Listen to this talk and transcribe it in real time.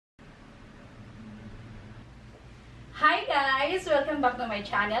Hi guys! Welcome back to my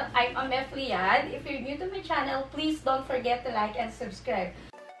channel. I'm Amef Liad. If you're new to my channel, please don't forget to like and subscribe.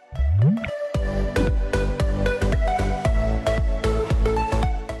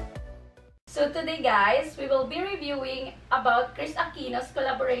 So today guys, we will be reviewing about KRIS AQUINO's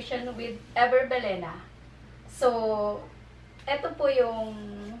collaboration with BILENA. So, ito po yung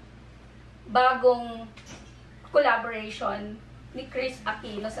bagong collaboration ni KRIS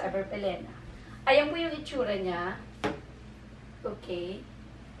AQUINO sa BILENA. Ayan po yung itsura niya. Okay.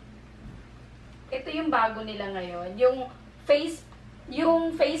 Ito yung bago nila ngayon. Yung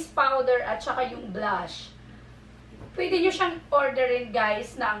face powder at saka yung blush. Pwede nyo siyang orderin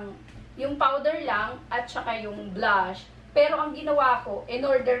guys ng yung powder lang at saka yung blush. Pero ang ginawa ko,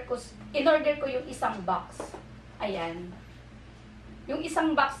 in-order ko yung isang box. Ayan. Yung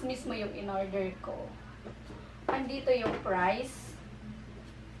isang box mismo yung in-order ko. Andito yung price.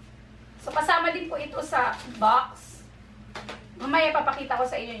 So, kasama din po ito sa box. Mamaya papakita ko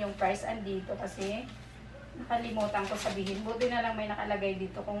sa inyo yung price andito kasi nakalimutan ko sabihin. Buti na lang may nakalagay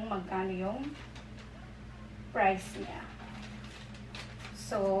dito kung magkano yung price niya.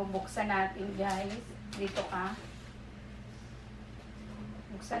 So, buksan natin guys. Dito ka.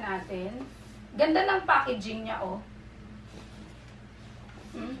 Buksan natin. Ganda ng packaging niya oh.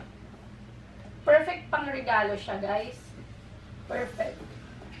 Perfect pang regalo siya guys. Perfect.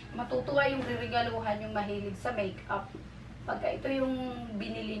 Matutuwa yung riregaluhan yung mahilig sa makeup. Pagka ito yung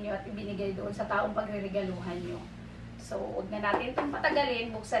binili nyo at ibinigay doon sa taong pagreregaluhan nyo. So, huwag na natin itong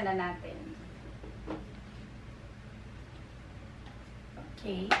patagalin. Buksan na natin.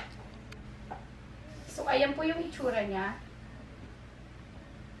 Okay. So, ayan po yung itsura niya.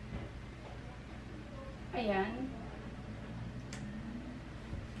 Ayan.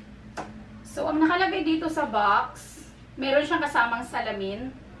 So, ang nakalagay dito sa box, meron siyang kasamang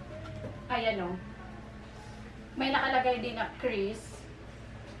salamin. Ayan o. May nakalagay din na KRIS.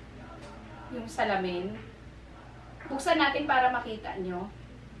 Yung salamin. Buksan natin para makita nyo.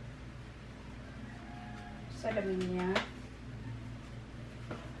 Salamin niya.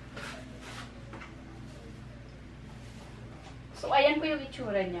 So, ayan po yung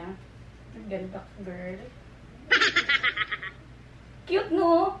itsura niya. Ang ganda, girl. Cute,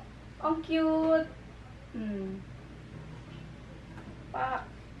 no? Ang cute. Pak.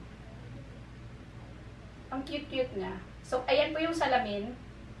 Ang cute-cute niya. So, ayan po yung salamin.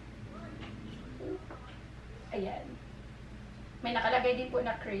 Ayan. May nakalagay din po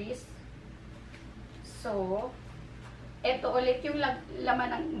na KRIS. So, eto ulit yung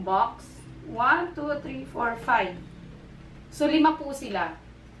laman ng box. 1, 2, 3, 4, 5. So, 5 po sila.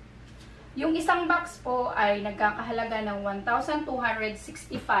 Yung isang box po ay nagkakahalaga ng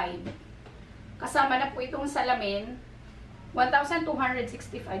 1,265. Kasama na po itong salamin.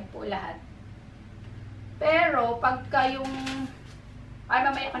 1,265 po lahat. Pero, pagka yung... Ay,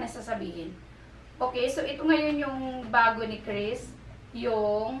 mamaya ka na sasabihin. Okay, so ito ngayon yung bago ni KRIS.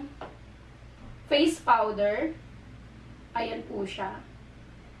 Yung face powder. Ayan po siya.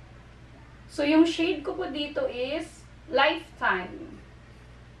 So, yung shade ko po dito is Lifetime.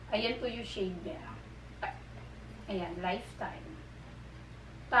 Ayan po yung shade niya. Ayan, Lifetime.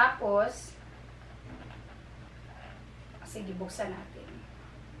 Tapos, sige, buksan natin.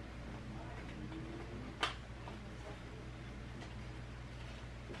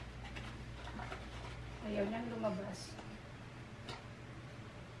 Ayaw niyang lumabas.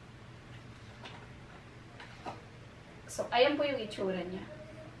 So, ayan po yung itsura niya.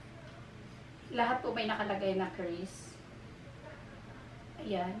 Lahat po may nakalagay na KRIS.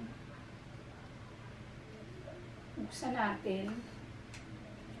 Ayan. Buksan natin.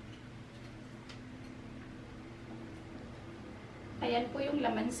 Ayan po yung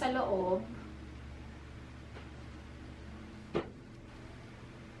laman sa loob.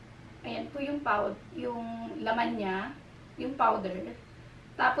 Ayan po yung laman niya, yung powder.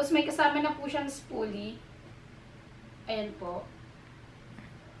 Tapos may kasama na po siyang spoolie. Ayan po.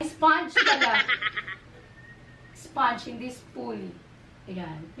 Sponge pala. Sponge, hindi spoolie.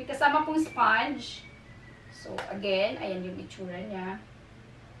 Ayan. May kasama pong sponge. So, again, ayan yung itsura niya.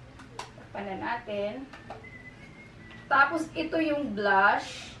 Takpan na natin. Tapos, ito yung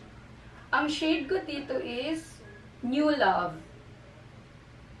blush. Ang shade ko dito is New Love.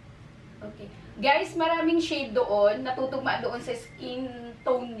 Okay. Guys, maraming shade doon. Natutugma doon sa skin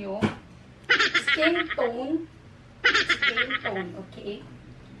tone nyo. Skin tone. Skin tone. Okay.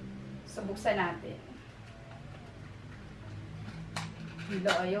 So, buksan natin.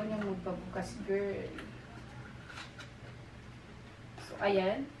 Hila, ayaw niyang magpabukas, girl. So,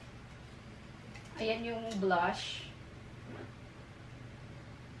 ayan. Ayan yung blush.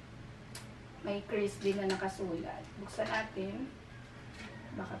 May KRIS din na nakasulat. Buksan natin.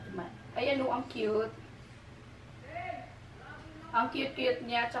 Baka ayan o, ang cute. Ang cute-cute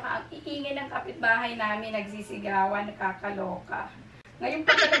niya. Tsaka ang iingay ng kapitbahay namin. Nagsisigawan. Nakakaloka. Ngayon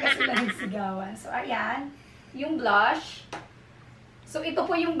pa talaga sila nagsigawan. So, ayan. Yung blush. So, ito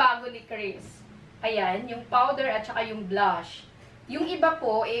po yung bago ni KRIS. Ayan. Yung powder at saka yung blush. Yung iba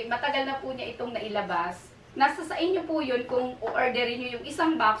po, matagal na po niya itong nailabas. Nasa sa inyo po yun kung o-orderin nyo yung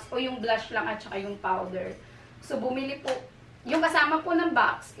isang box o yung blush lang at saka yung powder. So, bumili po. Yung kasama po ng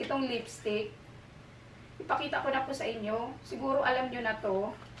box, itong lipstick. Ipakita ko na po sa inyo. Siguro alam nyo na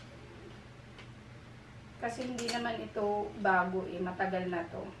to. Kasi hindi naman ito bago matagal na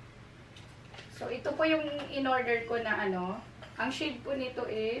to. So, ito po yung in-order ko na ano. Ang shade po nito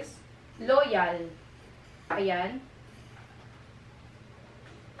is Loyal. Ayan.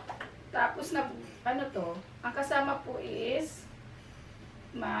 Tapos na, ano to? Ang kasama po is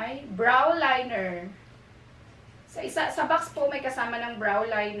may brow liner. Sa box po may kasama ng brow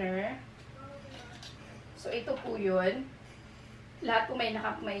liner. So, ito po yun. Lahat po may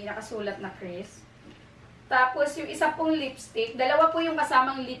nakasulat na KRIS. Tapos, yung isa pong lipstick. Dalawa po yung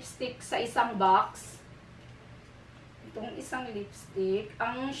kasamang lipstick sa isang box. Itong isang lipstick.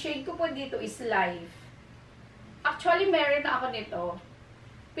 Ang shade ko po dito is Live. Actually, meron na ako nito.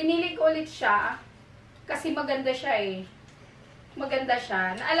 Pinili ko ulit siya. Kasi maganda siya Maganda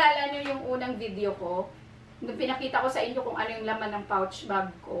siya. Naalala niyo yung unang video ko? Nung pinakita ko sa inyo kung ano yung laman ng pouch bag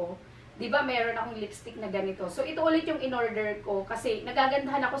ko. Diba meron akong lipstick na ganito. So, ito ulit yung in-order ko. Kasi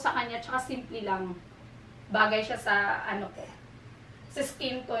nagagandahan ako sa kanya. Tsaka simple lang. Bagay siya sa ano ko. Sa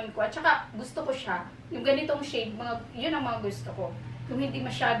skin tone ko. At tsaka gusto ko siya. Yung ganitong shade. Yun ang mga gusto ko. Yung hindi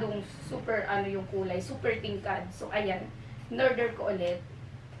masyadong super ano yung kulay. Super tingkad. So, ayan. In-order ko ulit.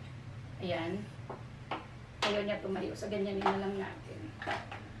 Ayan. Ayaw niya tumayo. So, ganyan na lang natin.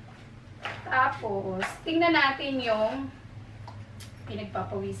 Tapos, tingnan natin yung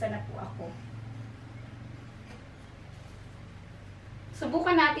pinagpapawisan na po ako.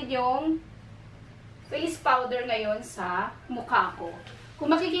 Subukan natin yung face powder ngayon sa mukha ko.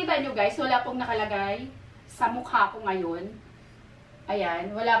 Kung makikita nyo guys, wala pong nakalagay sa mukha ko ngayon.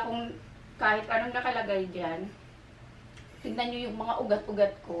 Ayan, wala pong kahit anong nakalagay dyan. Tingnan nyo yung mga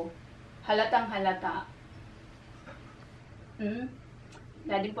ugat-ugat ko. Halatang halata.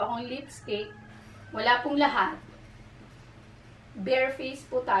 Wala din po akong lipstick. Wala pong lahat. Bare face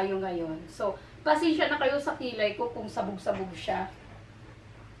po tayo ngayon. So, pasensya na kayo sa kilay ko kung sabog-sabog siya.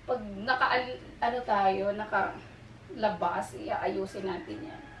 Pag nakalabas, iaayusin natin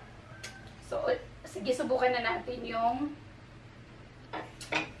yan. So, sige, subukan na natin yung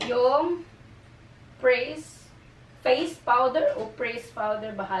face powder o praise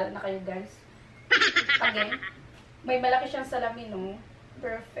powder. Bahala na kayo guys. Again, may malaki siyang salamin, no?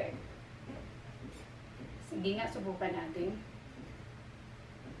 Perfect. Sige nga, subukan natin.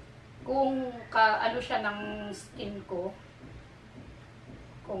 Kung ano siya ng skin ko.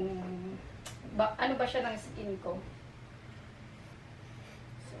 Kung ano ba siya ng skin ko.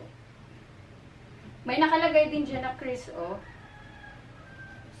 So, may nakalagay din dyan na KRIS, oh.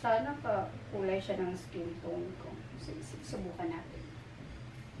 Sana ka kulay siya ng skin tone ko. Sige, subukan natin.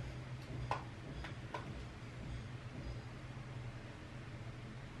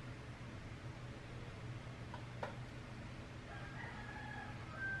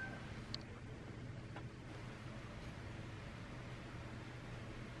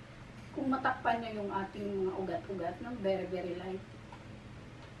 Kung matakpan niya yung ating mga ugat-ugat ng very, very light.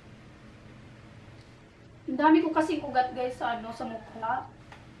 Ang dami ko kasing ugat guys sa mukha.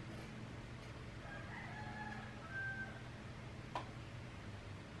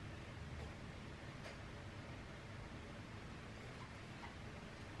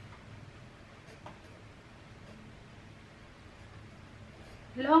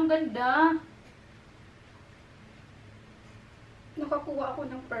 Hala, ang ganda. Nakakuha ako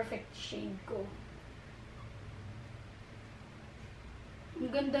ng perfect shade ko.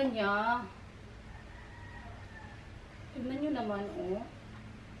 Ang ganda niya. Tignan nyo naman, oh.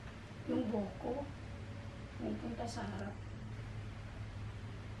 Yung buhok ko. Yung punta sa harap.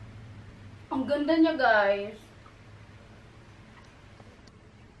 Ang ganda niya, guys.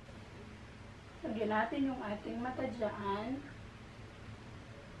 Lagyan natin yung ating mata dyan.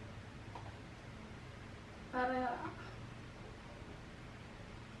 Para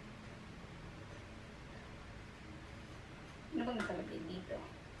ano bang nakalagay dito?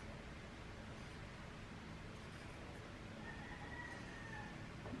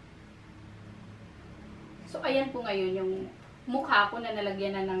 So, ayan po ngayon yung mukha ko na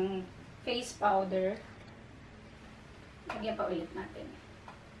nalagyan na ng face powder. Lagyan pa ulit natin.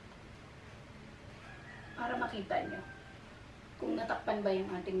 makita nyo. Kung natakpan ba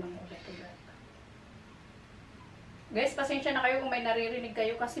yung ating mga ugat-ugat. Guys, pasensya na kayo kung may naririnig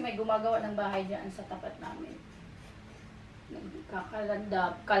kayo kasi may gumagawa ng bahay dyan sa tapat namin. Ano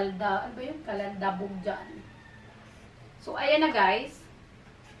ba yun? Kalandabog dyan. So, ayan na guys.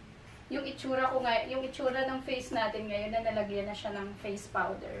 Yung itsura ko nga, yung itsura ng face natin ngayon na nalagyan na siya ng face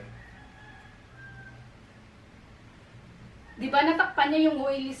powder. Diba natakpan niya yung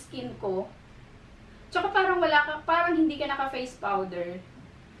oily skin ko? Tsaka parang parang hindi ka naka-face powder.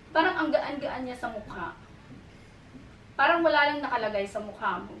 Parang ang gaan-gaan niya sa mukha. Parang wala lang nakalagay sa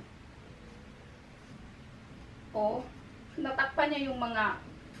mukha mo. O, natakpan niya yung mga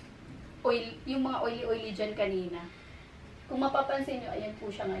oily-oily dyan kanina. Kung mapapansin nyo, ayan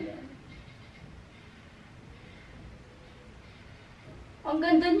po siya ngayon. Ang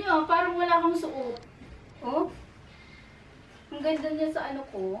ganda niya, parang wala kang suot. Oh? Ang ganda niya sa ano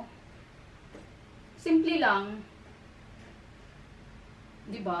ko. Simple lang.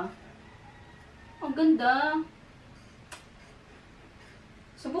 'Di ba? Ang ganda.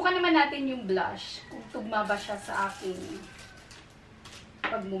 Subukan naman natin yung blush. Kung tugma ba siya sa aking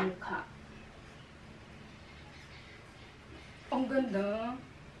pagmumukha. Ang ganda.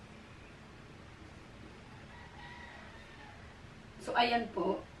 So, ayan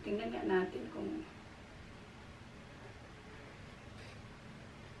po. Tingnan nga natin kung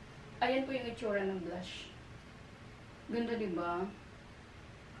ayan po yung itsura ng blush. Ganda, diba?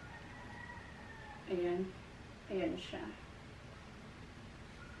 Ayan. Ayan siya.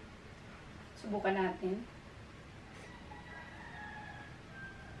 Subukan natin.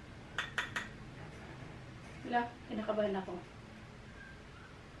 Wala, kinakabahan ako.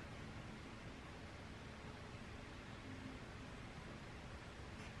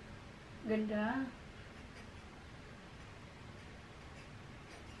 Ganda.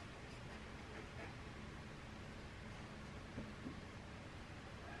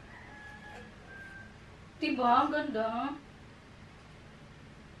 Diba? Ang ganda.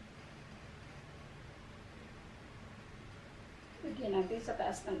 Lagyan natin sa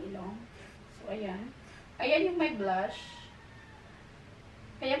taas ng ilong. So, ayan. Ayan yung may blush.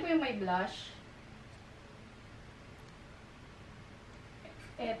 Ayan po yung may blush.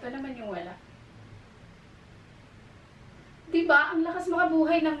 Eto naman yung wala. Diba? Ang lakas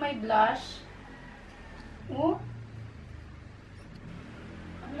makabuhay ng may blush. Oh?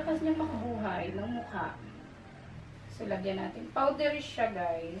 Ang lakas niyang makabuhay ng mukha. So, lagyan natin. Powderish siya,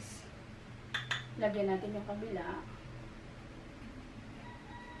 guys. Lagyan natin yung kabila.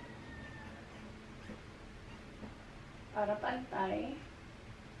 Para pantay.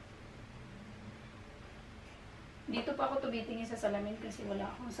 Dito pa ako tumitingin sa salamin kasi wala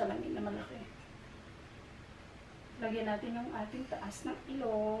akong salamin na malaki. Lagyan natin yung ating taas ng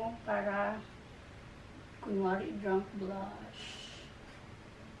ilong para kunwari drunk blush.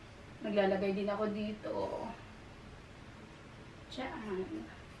 Naglalagay din ako dito. Diyan.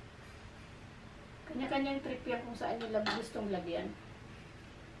 Kanya-kanyang trip yan kung saan nila gustong lagyan.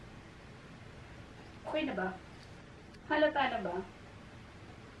 Okay na ba? Halata na ba?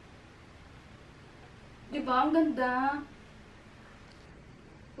 Diba? Ang ganda.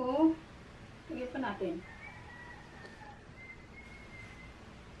 Oh. Lagyan pa natin.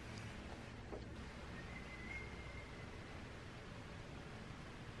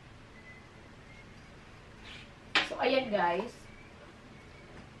 So, ayan guys.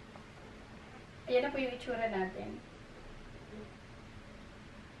 Ayan na po yung itsura natin.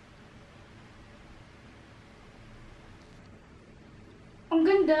 Ang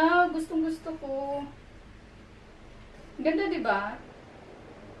ganda. Gustong-gusto ko. Ang ganda, diba?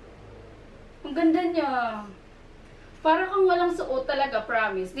 Ang ganda niya. Parang kang walang suot talaga,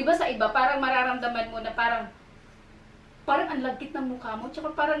 promise. Diba sa iba, parang mararamdaman mo na parang ang lagkit ng mukha mo.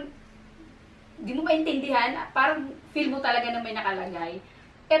 Tsaka parang di mo maintindihan. Parang feel mo talaga na may nakalagay.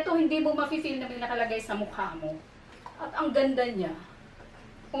 Eto, hindi mo mafe-feel na may nakalagay sa mukha mo. At ang ganda niya.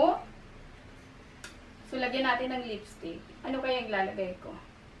 Oh? So, lagyan natin ng lipstick. Ano kaya yung lalagay ko?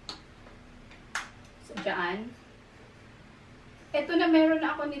 So, dyan. Ito na, meron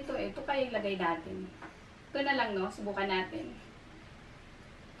na ako nito. Ito kaya yung lagay natin. Ito na lang, no? Subukan natin.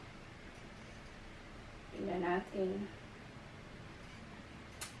 Tingnan natin.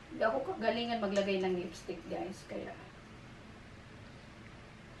 Hindi ako kagalingan maglagay ng lipstick, guys. Kaya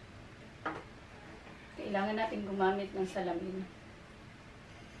kailangan natin gumamit ng salamin.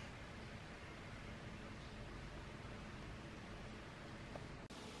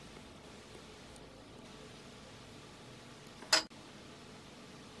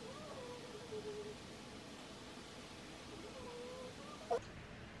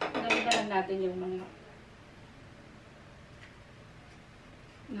 Nalagyan natin yung mga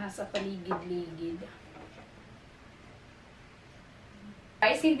nasa paligid-ligid.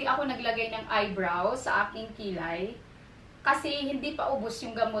 Guys, hindi ako naglagay ng eyebrow sa aking kilay kasi hindi pa ubos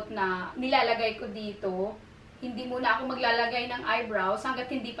yung gamot na nilalagay ko dito. Hindi muna ako maglalagay ng eyebrows hanggat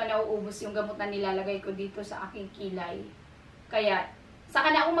hindi pa nauubos yung gamot na nilalagay ko dito sa aking kilay. Kaya, saka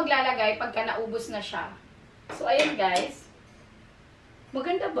na ako maglalagay pagka naubos na siya. So, ayun guys.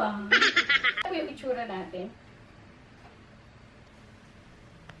 Maganda ba? Ano yung itsura natin?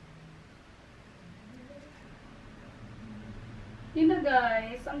 Yun na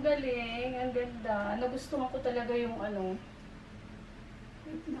guys. Ang galing. Ang ganda. Nagustuhan ko talaga yung ano.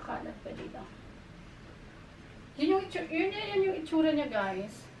 Nakalat pa dito. Yun yung itsura niya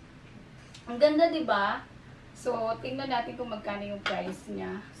guys. Ang ganda, diba? So, tingnan natin kung magkano yung price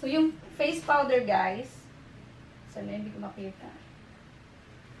niya. So, yung face powder guys. Sana hindi ko makita.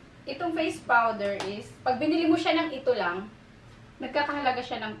 Itong face powder is, pag binili mo siya ng ito lang, nagkakahalaga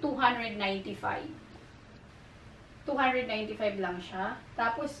siya ng 295. 295 lang siya.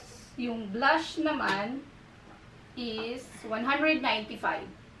 Tapos, yung blush naman is 195.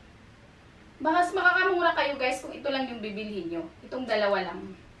 Mas makakamura kayo guys kung ito lang yung bibilhin nyo. Itong dalawa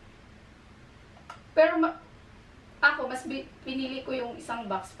lang. Pero ako, mas pinili ko yung isang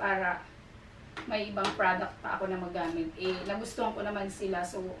box para may ibang product pa ako na magamit. Eh, nagustuhan ko naman sila.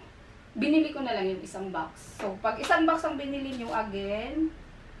 So, binili ko na lang yung isang box. So, pag isang box ang binili nyo again,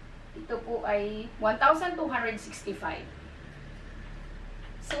 ito po ay 1,265.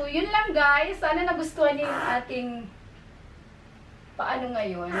 So, yun lang guys. Sana nagustuhan niyo yung ating paano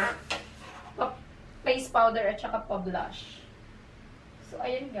ngayon. Face powder at saka pa-blush. So,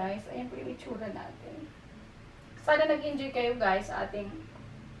 ayan guys. Ayan po yung itsura natin. Sana nag-enjoy kayo guys sa ating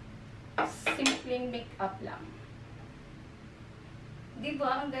simpleng makeup lang.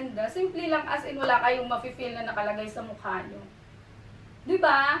 Diba? Ang ganda. Simple lang as in wala kayong mafe-feel na nakalagay sa mukha nyo.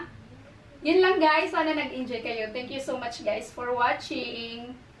 Diba? Yun lang guys. Sana nag-enjoy kayo. Thank you so much guys for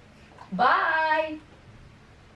watching. Bye!